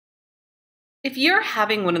If you're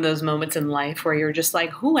having one of those moments in life where you're just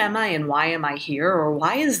like, who am I and why am I here? Or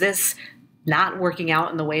why is this not working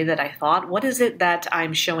out in the way that I thought? What is it that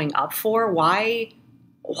I'm showing up for? Why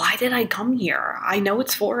did I come here? I know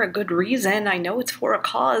it's for a good reason. I know it's for a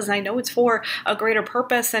cause. I know it's for a greater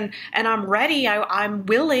purpose, and I'm ready. I'm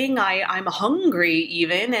willing. I'm hungry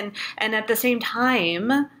even. And at the same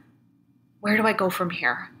time, where do I go from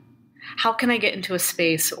here? How can I get into a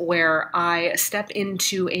space where I step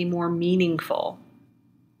into a more meaningful,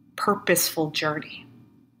 purposeful journey?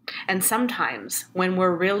 And sometimes when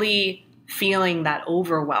we're really feeling that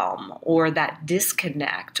overwhelm or that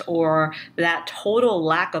disconnect or that total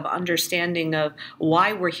lack of understanding of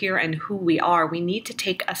why we're here and who we are, we need to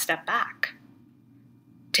take a step back,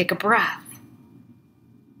 take a breath,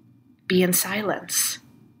 be in silence,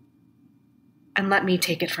 and let me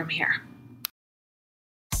take it from here.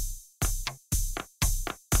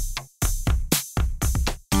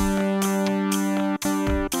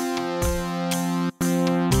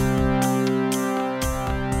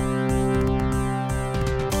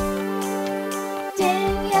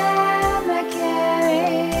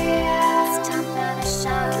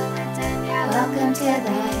 Welcome to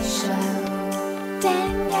the show.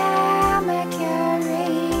 Danielle Mercury.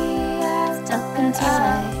 Welcome to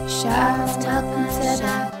the show. Welcome to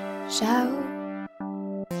the show.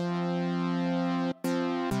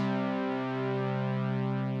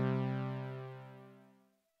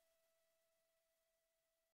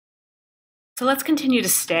 So let's continue to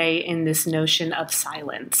stay in this notion of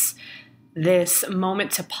silence, this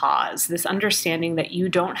moment to pause, this understanding that you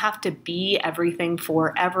don't have to be everything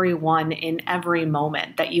for everyone in every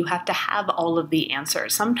moment, that you have to have all of the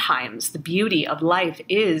answers. Sometimes the beauty of life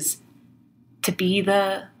is to be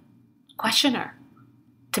the questioner,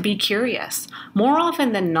 to be curious. More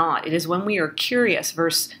often than not, it is when we are curious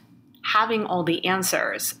versus having all the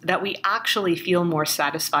answers that we actually feel more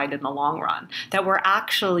satisfied in the long run, that we're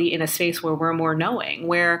actually in a space where we're more knowing,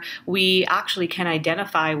 where we actually can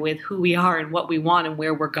identify with who we are and what we want and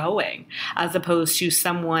where we're going, as opposed to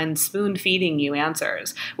someone spoon feeding you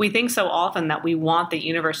answers. We think so often that we want the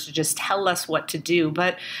universe to just tell us what to do,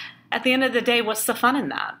 but at the end of the day, what's the fun in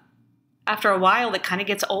that? After a while, it kind of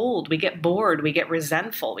gets old. We get bored, we get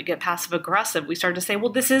resentful, we get passive aggressive. We start to say,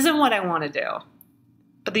 well, this isn't what I want to do.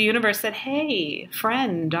 But the universe said, hey,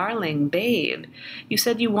 friend, darling, babe, you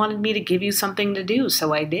said you wanted me to give you something to do,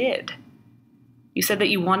 so I did. You said that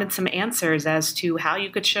you wanted some answers as to how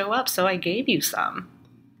you could show up, so I gave you some.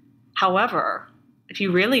 However, if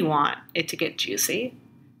you really want it to get juicy,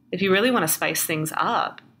 if you really want to spice things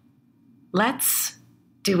up, let's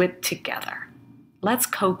do it together. Let's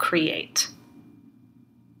co-create.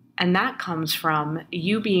 And that comes from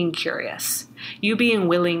you being curious, you being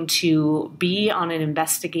willing to be on an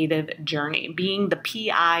investigative journey, being the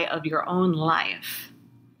PI of your own life,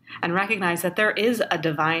 and recognize that there is a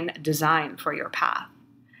divine design for your path.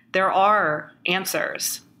 There are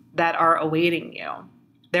answers that are awaiting you.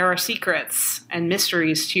 There are secrets and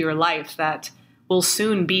mysteries to your life that will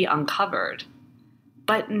soon be uncovered.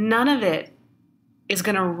 But none of it is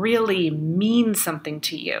going to really mean something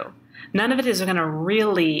to you. None of it is going to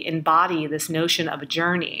really embody this notion of a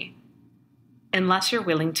journey unless you're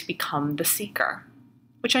willing to become the seeker,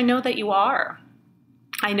 which I know that you are.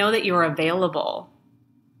 I know that you're available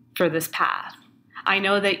for this path. I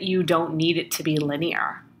know that you don't need it to be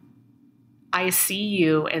linear. I see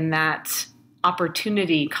you in that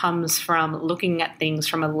opportunity comes from looking at things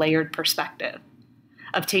from a layered perspective,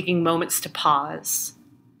 of taking moments to pause,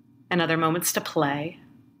 and other moments to play,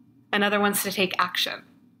 and other ones to take action.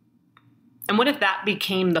 And what if that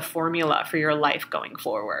became the formula for your life going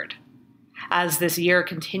forward? As this year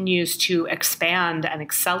continues to expand and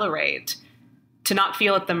accelerate, to not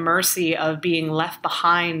feel at the mercy of being left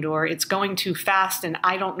behind or it's going too fast and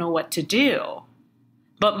I don't know what to do.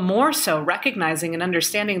 But more so recognizing and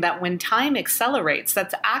understanding that when time accelerates,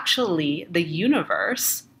 that's actually the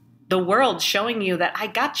universe, the world showing you that I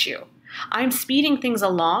got you. I'm speeding things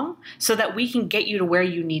along so that we can get you to where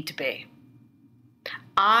you need to be.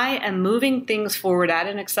 I am moving things forward at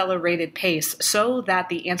an accelerated pace so that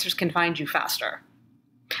the answers can find you faster.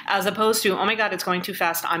 As opposed to, oh my God, it's going too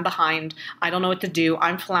fast. I'm behind. I don't know what to do.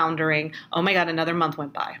 I'm floundering. Oh my God, another month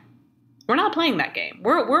went by. We're not playing that game.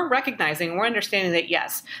 We're recognizing, we're understanding that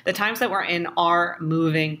yes, the times that we're in are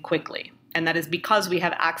moving quickly. And that is because we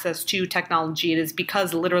have access to technology. It is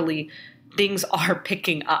because literally things are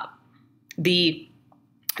picking up. The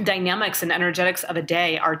dynamics and energetics of a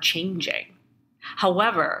day are changing.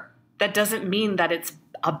 However, that doesn't mean that it's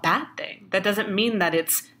a bad thing. That doesn't mean that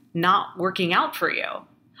it's not working out for you.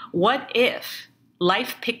 What if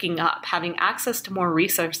life picking up, having access to more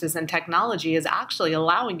resources and technology is actually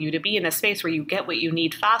allowing you to be in a space where you get what you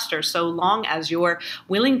need faster, so long as you're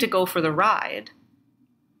willing to go for the ride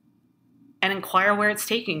and inquire where it's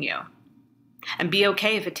taking you and be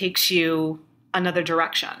okay if it takes you another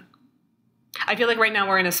direction. I feel like right now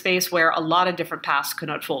we're in a space where a lot of different paths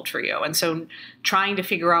could unfold for you. And so trying to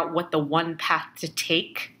figure out what the one path to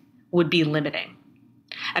take would be limiting.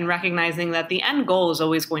 And recognizing that the end goal is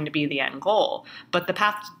always going to be the end goal, but the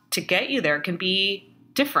path to get you there can be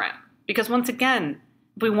different. Because once again,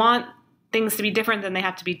 we want things to be different, then they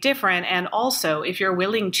have to be different. And also, if you're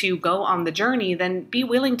willing to go on the journey, then be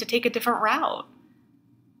willing to take a different route.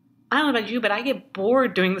 I don't know about you, but I get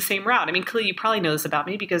bored doing the same route. I mean, clearly you probably know this about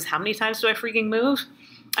me, because how many times do I freaking move?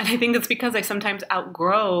 And I think it's because I sometimes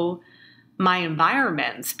outgrow my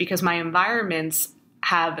environments, because my environments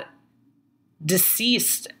have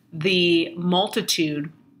deceased the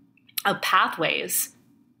multitude of pathways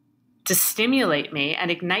to stimulate me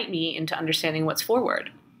and ignite me into understanding what's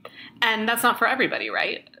forward. And that's not for everybody,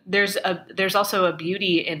 right? There's also a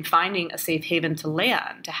beauty in finding a safe haven to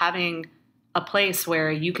land, to having a place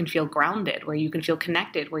where you can feel grounded, where you can feel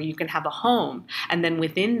connected, where you can have a home, and then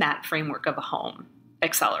within that framework of a home,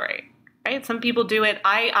 accelerate, right? Some people do it.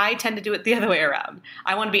 I tend to do it the other way around.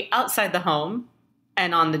 I want to be outside the home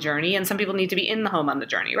and on the journey, and some people need to be in the home on the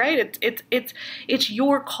journey, right? It's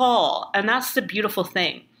your call, and that's the beautiful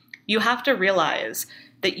thing. You have to realize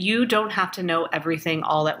that you don't have to know everything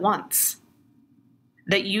all at once,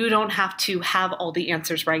 that you don't have to have all the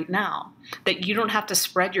answers right now, that you don't have to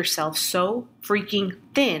spread yourself so freaking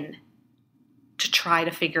thin to try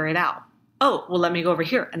to figure it out. Oh, well, let me go over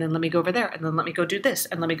here, and then let me go over there, and then let me go do this,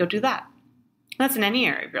 and let me go do that. That's in any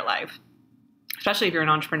area of your life, especially if you're an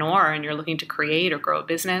entrepreneur and you're looking to create or grow a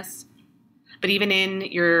business. But even in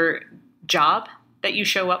your job that you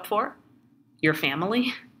show up for, your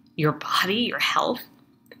family, your body, your health,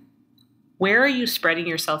 where are you spreading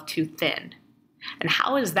yourself too thin? And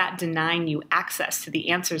how is that denying you access to the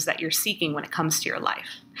answers that you're seeking when it comes to your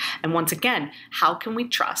life? And once again, how can we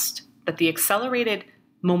trust that the accelerated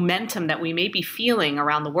momentum that we may be feeling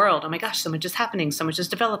around the world, oh my gosh, so much is happening, so much is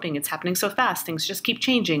developing, it's happening so fast, things just keep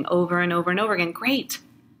changing over and over and over again. Great.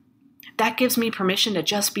 That gives me permission to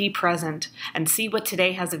just be present and see what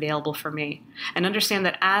today has available for me, and understand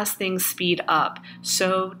that as things speed up,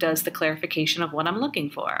 so does the clarification of what I'm looking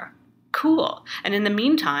for. Cool. And in the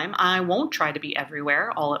meantime, I won't try to be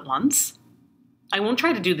everywhere all at once. I won't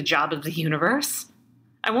try to do the job of the universe.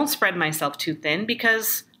 I won't spread myself too thin,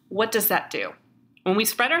 because what does that do? When we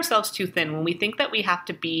spread ourselves too thin, when we think that we have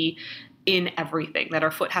to be in everything, that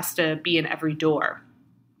our foot has to be in every door,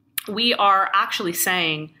 we are actually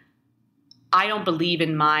saying, I don't believe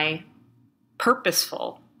in my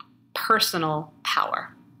purposeful, personal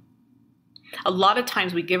power. A lot of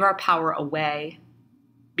times we give our power away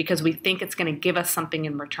because we think it's going to give us something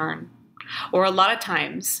in return. Or a lot of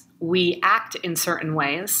times we act in certain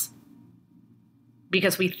ways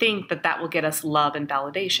because we think that that will get us love and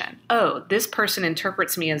validation. Oh, this person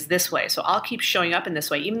interprets me as this way, so I'll keep showing up in this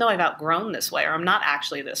way, even though I've outgrown this way, or I'm not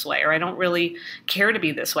actually this way, or I don't really care to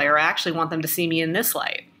be this way, or I actually want them to see me in this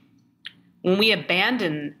light. When we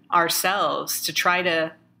abandon ourselves to try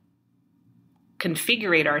to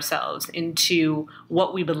configure ourselves into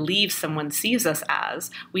what we believe someone sees us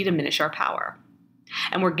as, we diminish our power.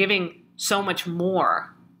 And we're giving so much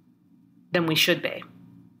more than we should be.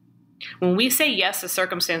 When we say yes to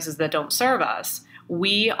circumstances that don't serve us,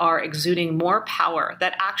 we are exuding more power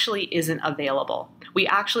that actually isn't available. We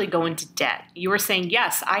actually go into debt. You are saying,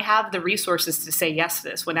 yes, I have the resources to say yes to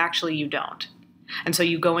this, when actually you don't. And so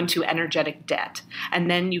you go into energetic debt, and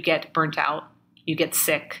then you get burnt out, you get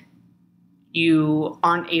sick, you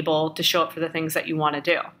aren't able to show up for the things that you want to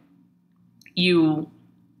do. You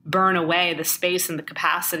burn away the space and the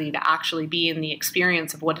capacity to actually be in the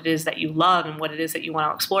experience of what it is that you love and what it is that you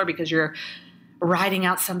want to explore, because you're riding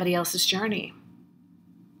out somebody else's journey.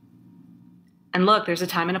 And look, there's a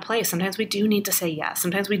time and a place. Sometimes we do need to say yes.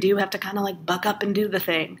 Sometimes we do have to kind of like buck up and do the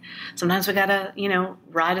thing. Sometimes we got to,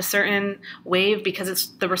 ride a certain wave because it's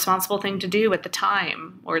the responsible thing to do at the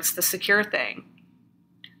time, or it's the secure thing.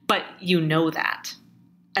 But you know that.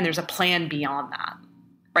 And there's a plan beyond that,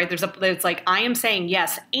 right? It's like, I am saying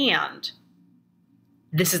yes, and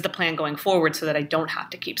this is the plan going forward so that I don't have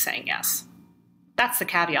to keep saying yes. That's the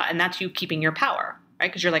caveat. And that's you keeping your power,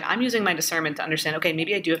 right? Because you're like, I'm using my discernment to understand, okay,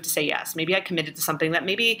 maybe I do have to say yes. Maybe I committed to something that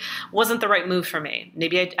maybe wasn't the right move for me.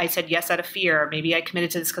 Maybe I said yes out of fear. Maybe I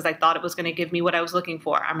committed to this because I thought it was going to give me what I was looking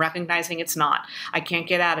for. I'm recognizing it's not. I can't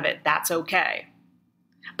get out of it. That's okay.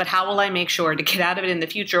 But how will I make sure to get out of it in the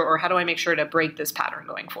future, or how do I make sure to break this pattern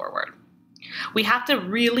going forward? We have to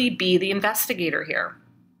really be the investigator here.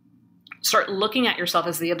 Start looking at yourself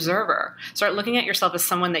as the observer. Start looking at yourself as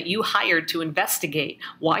someone that you hired to investigate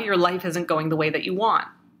why your life isn't going the way that you want,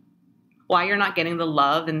 why you're not getting the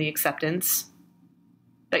love and the acceptance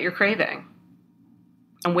that you're craving.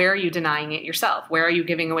 And where are you denying it yourself? Where are you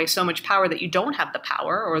giving away so much power that you don't have the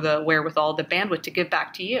power or the wherewithal, the bandwidth to give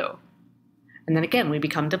back to you? And then again, we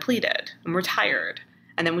become depleted and we're tired.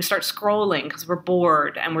 And then we start scrolling because we're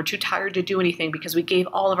bored and we're too tired to do anything because we gave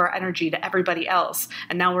all of our energy to everybody else.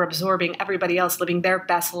 And now we're absorbing everybody else living their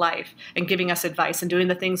best life and giving us advice and doing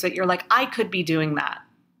the things that you're like, I could be doing that.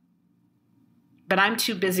 But I'm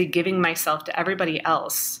too busy giving myself to everybody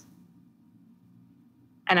else.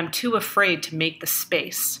 And I'm too afraid to make the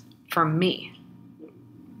space for me.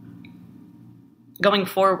 Going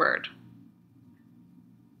forward,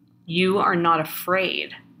 you are not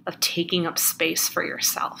afraid of taking up space for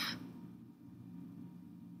yourself.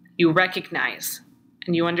 You recognize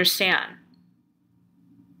and you understand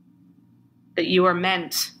that you are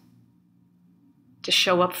meant to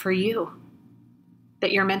show up for you,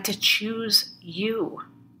 that you're meant to choose you.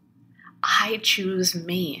 I choose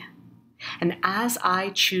me. And as I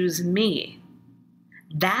choose me,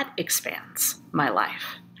 that expands my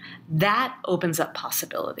life. That opens up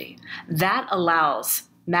possibility. That allows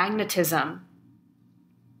magnetism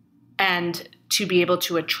and to be able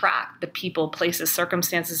to attract the people, places,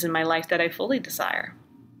 circumstances in my life that I fully desire.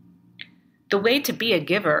 The way to be a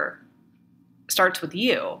giver starts with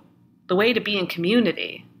you. The way to be in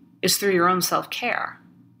community is through your own self-care.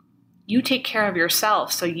 You take care of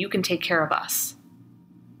yourself so you can take care of us.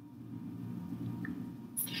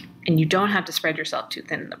 And you don't have to spread yourself too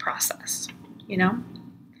thin in the process, you know?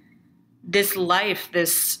 This life,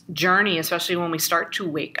 this journey, especially when we start to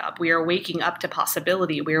wake up, we are waking up to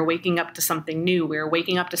possibility. We are waking up to something new. We are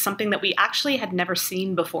waking up to something that we actually had never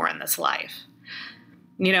seen before in this life.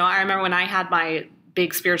 You know, I remember when I had my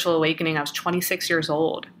big spiritual awakening, I was 26 years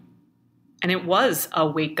old. And it was a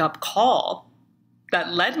wake-up call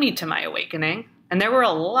that led me to my awakening. And there were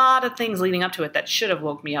a lot of things leading up to it that should have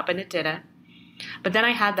woke me up, and it didn't. But then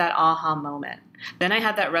I had that aha moment. Then I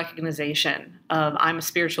had that recognition of I'm a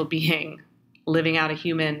spiritual being living out a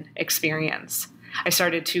human experience. I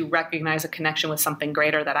started to recognize a connection with something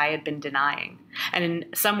greater that I had been denying. And in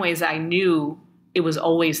some ways I knew it was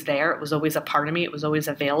always there. It was always a part of me. It was always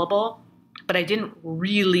available. But I didn't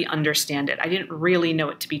really understand it. I didn't really know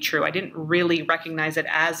it to be true. I didn't really recognize it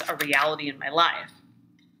as a reality in my life.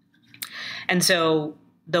 And so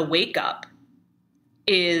the wake up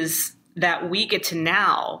is that we get to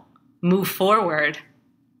now move forward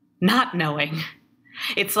not knowing.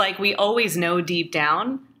 It's like we always know deep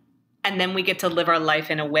down, and then we get to live our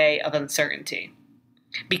life in a way of uncertainty.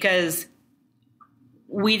 Because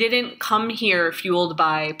we didn't come here fueled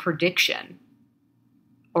by prediction.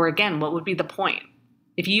 Or again, what would be the point?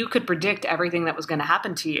 If you could predict everything that was going to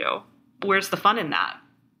happen to you, where's the fun in that?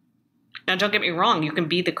 Now, don't get me wrong, you can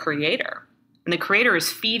be the creator. And the creator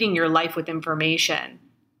is feeding your life with information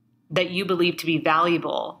that you believe to be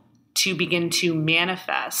valuable to begin to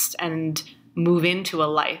manifest and move into a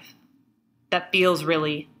life that feels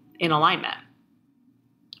really in alignment.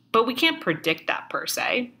 But we can't predict that per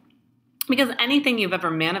se, because anything you've ever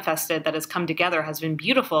manifested that has come together has been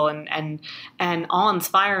beautiful and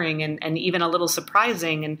awe-inspiring and even a little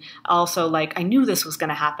surprising, and also like, I knew this was going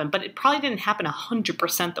to happen, but it probably didn't happen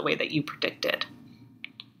 100% the way that you predicted.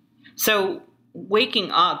 So waking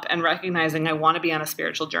up and recognizing I want to be on a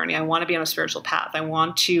spiritual journey, I want to be on a spiritual path, I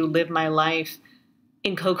want to live my life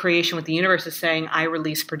in co-creation with the universe is saying, I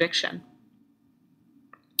release prediction.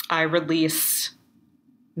 I release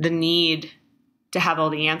the need to have all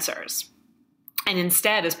the answers. And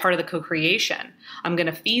instead, as part of the co-creation, I'm going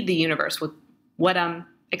to feed the universe with what I'm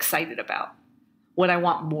excited about, what I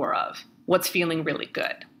want more of, what's feeling really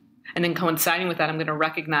good. And then coinciding with that, I'm going to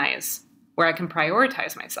recognize where I can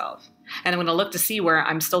prioritize myself. And I'm going to look to see where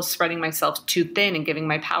I'm still spreading myself too thin and giving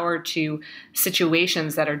my power to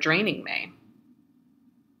situations that are draining me.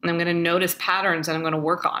 And I'm going to notice patterns and I'm going to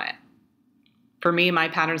work on it. For me, my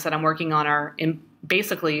patterns that I'm working on are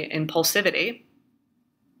basically impulsivity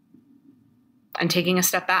and taking a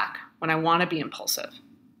step back when I want to be impulsive,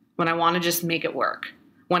 when I want to just make it work,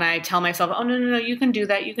 when I tell myself, oh, no, you can do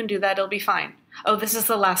that, it'll be fine. Oh, this is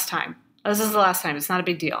the last time. It's not a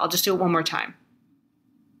big deal. I'll just do it one more time.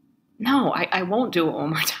 No, I won't do it one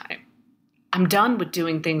more time. I'm done with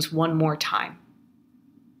doing things one more time.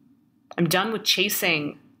 I'm done with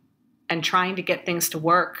chasing and trying to get things to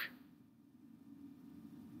work.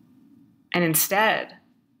 And instead,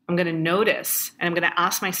 I'm going to notice and I'm going to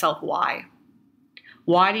ask myself why.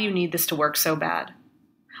 Why do you need this to work so bad?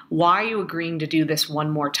 Why are you agreeing to do this one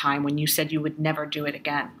more time when you said you would never do it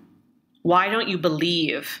again? Why don't you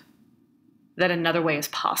believe that another way is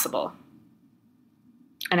possible?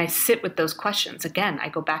 And I sit with those questions. Again, I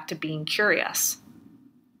go back to being curious.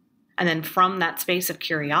 And then from that space of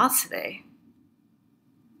curiosity,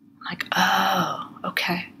 I'm like, oh,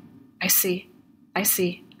 okay. I see.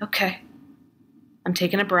 Okay. I'm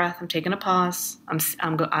taking a breath. I'm taking a pause.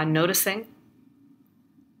 I'm noticing.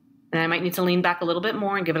 And I might need to lean back a little bit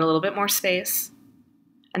more and give it a little bit more space.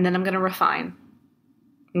 And then I'm going to refine.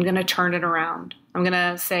 I'm going to turn it around. I'm going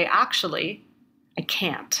to say, actually, I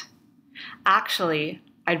can't. Actually,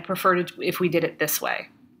 I'd prefer to if we did it this way.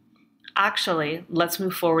 Actually, let's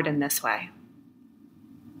move forward in this way.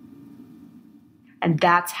 And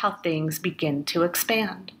that's how things begin to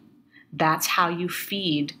expand. That's how you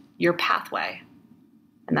feed your pathway.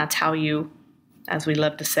 And that's how you, as we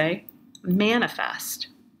love to say, manifest.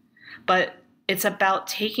 But it's about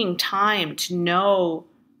taking time to know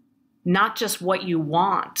not just what you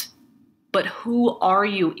want, but who are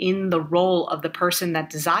you in the role of the person that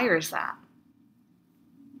desires that.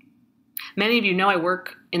 Many of you know I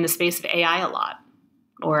work in the space of AI a lot,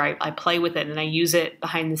 or I play with it and I use it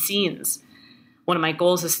behind the scenes. One of my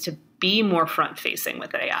goals is to be more front-facing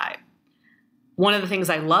with AI. One of the things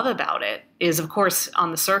I love about it is, of course, on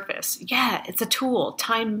the surface, yeah, it's a tool,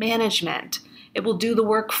 time management. It will do the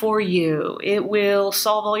work for you. It will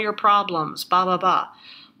solve all your problems, blah, blah, blah.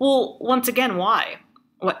 Well, once again, why?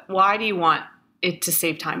 Why do you want it to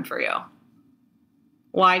save time for you?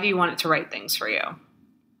 Why do you want it to write things for you?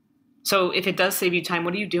 So if it does save you time,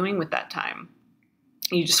 what are you doing with that time?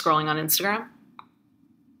 Are you just scrolling on Instagram?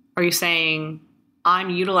 Are you saying, I'm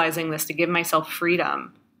utilizing this to give myself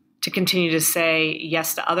freedom to continue to say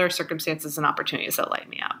yes to other circumstances and opportunities that light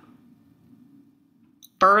me up?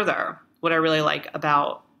 Further, what I really like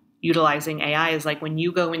about utilizing AI is like when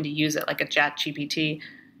you go in to use it like a ChatGPT,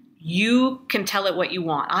 you can tell it what you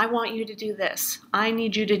want. I want you to do this. I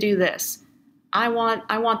need you to do this. I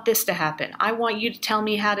want this to happen. I want you to tell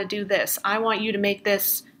me how to do this. I want you to make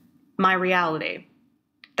this my reality.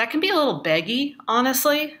 That can be a little beggy,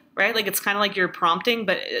 honestly, right? Like it's kind of like you're prompting,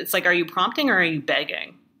 but it's like, are you prompting or are you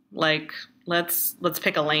begging? Like, let's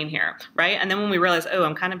pick a lane here, right? And then when we realize, oh,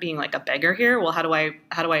 I'm kind of being like a beggar here. Well, how do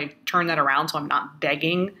I turn that around so I'm not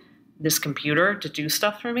begging this computer to do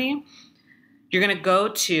stuff for me? You're going to go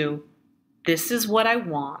to, this is what I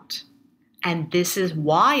want, and this is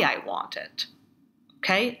why I want it.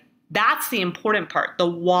 Okay? That's the important part. The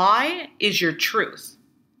why is your truth.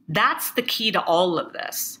 That's the key to all of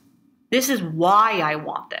this. This is why I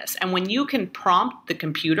want this. And when you can prompt the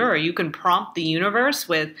computer or you can prompt the universe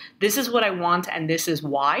with, this is what I want and this is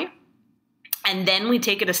why, and then we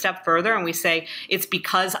take it a step further and we say, it's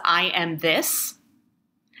because I am this.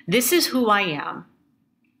 This is who I am.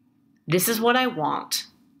 This is what I want,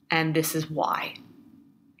 and this is why.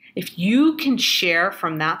 If you can share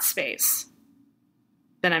from that space,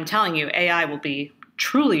 then I'm telling you, AI will be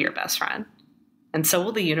truly your best friend, and so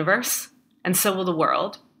will the universe, and so will the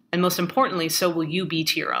world, and most importantly, so will you be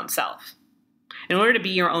to your own self. In order to be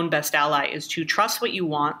your own best ally is to trust what you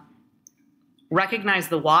want, recognize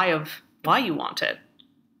the why of why you want it,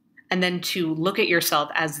 and then to look at yourself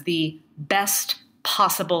as the best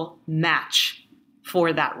possible match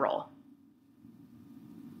for that role.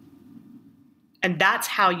 And that's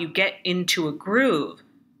how you get into a groove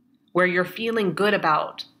where you're feeling good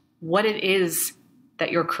about what it is that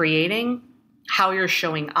you're creating, how you're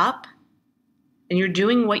showing up, and you're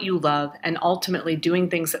doing what you love and ultimately doing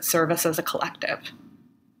things that serve us as a collective.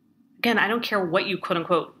 Again, I don't care what you quote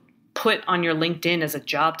unquote put on your LinkedIn as a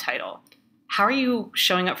job title. How are you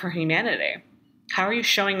showing up for humanity? How are you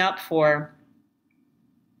showing up for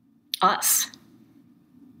us?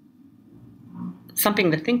 Something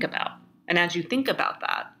to think about. And as you think about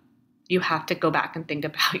that, you have to go back and think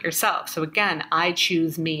about yourself. So again, I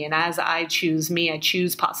choose me. And as I choose me, I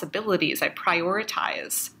choose possibilities. I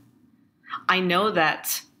prioritize. I know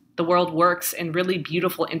that the world works in really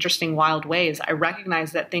beautiful, interesting, wild ways. I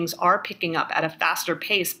recognize that things are picking up at a faster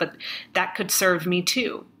pace, but that could serve me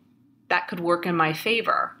too. That could work in my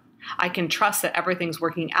favor. I can trust that everything's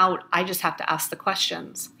working out. I just have to ask the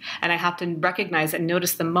questions. And I have to recognize and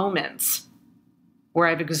notice the moments where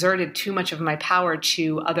I've exerted too much of my power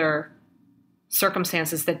to other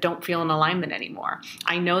circumstances that don't feel in alignment anymore.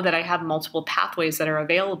 I know that I have multiple pathways that are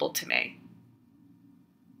available to me.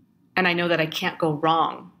 And I know that I can't go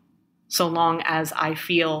wrong so long as I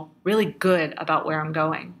feel really good about where I'm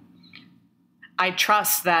going. I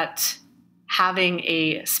trust that having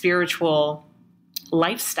a spiritual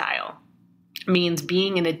lifestyle means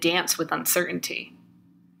being in a dance with uncertainty.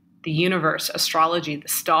 The universe, astrology, the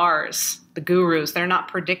stars, the gurus, they're not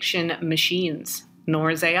prediction machines,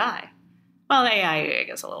 nor is AI. Well, AI, I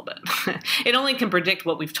guess a little bit. It only can predict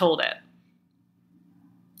what we've told it.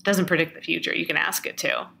 It doesn't predict the future. You can ask it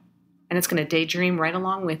to. And it's going to daydream right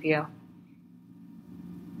along with you.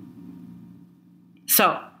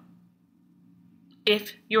 So,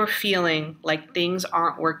 if you're feeling like things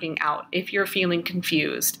aren't working out, if you're feeling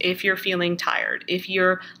confused, if you're feeling tired, if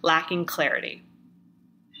you're lacking clarity,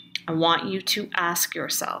 I want you to ask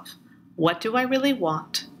yourself, what do I really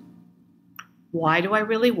want? Why do I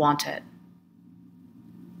really want it?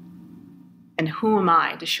 And who am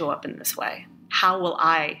I to show up in this way? How will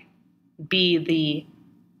I be the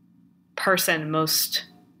person most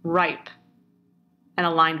ripe and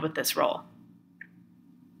aligned with this role?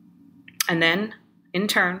 And then, in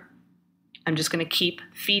turn, I'm just going to keep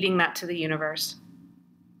feeding that to the universe.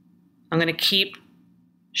 I'm going to keep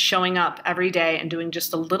showing up every day and doing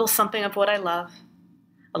just a little something of what I love,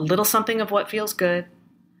 a little something of what feels good,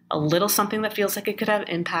 a little something that feels like it could have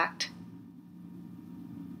impact.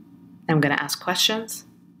 I'm going to ask questions.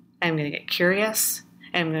 I'm going to get curious.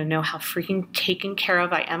 And I'm going to know how freaking taken care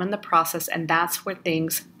of I am in the process. And that's where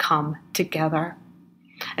things come together.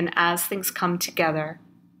 And as things come together,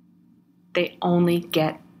 they only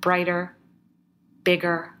get brighter,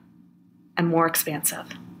 bigger, and more expansive.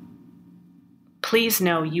 Please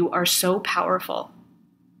know you are so powerful.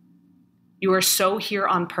 You are so here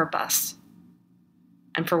on purpose.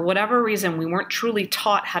 And for whatever reason, we weren't truly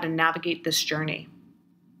taught how to navigate this journey.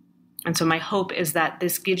 And so my hope is that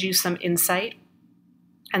this gives you some insight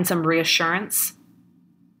and some reassurance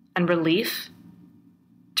and relief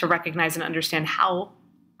to recognize and understand how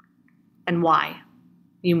and why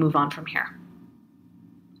you move on from here.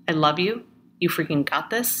 I love you. You freaking got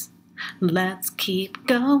this. Let's keep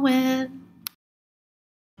going.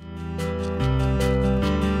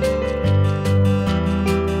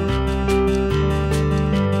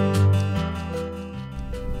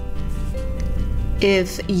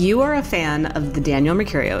 If you are a fan of the Danielle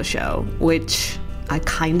Mercurio Show, which I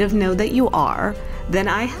kind of know that you are, then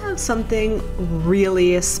I have something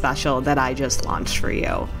really special that I just launched for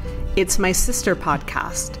you. It's my sister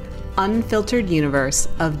podcast, Unfiltered Universe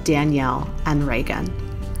of Danielle and Reagan.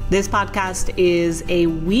 This podcast is a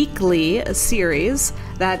weekly series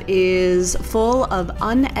that is full of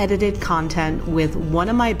unedited content with one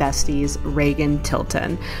of my besties, Reagan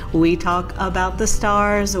Tilton. We talk about the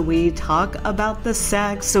stars, we talk about the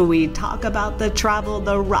sex, we talk about the travel,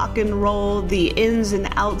 the rock and roll, the ins and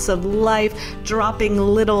outs of life, dropping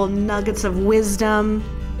little nuggets of wisdom,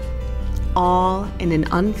 all in an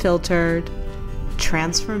unfiltered,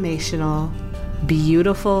 transformational,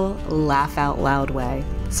 beautiful, laugh out loud way.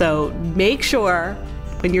 So make sure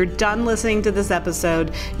when you're done listening to this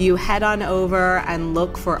episode, you head on over and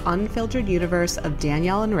look for Unfiltered Universe of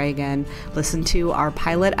Danielle and Reagan. Listen to our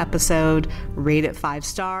pilot episode, rate it 5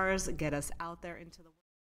 stars, get us out there into the world.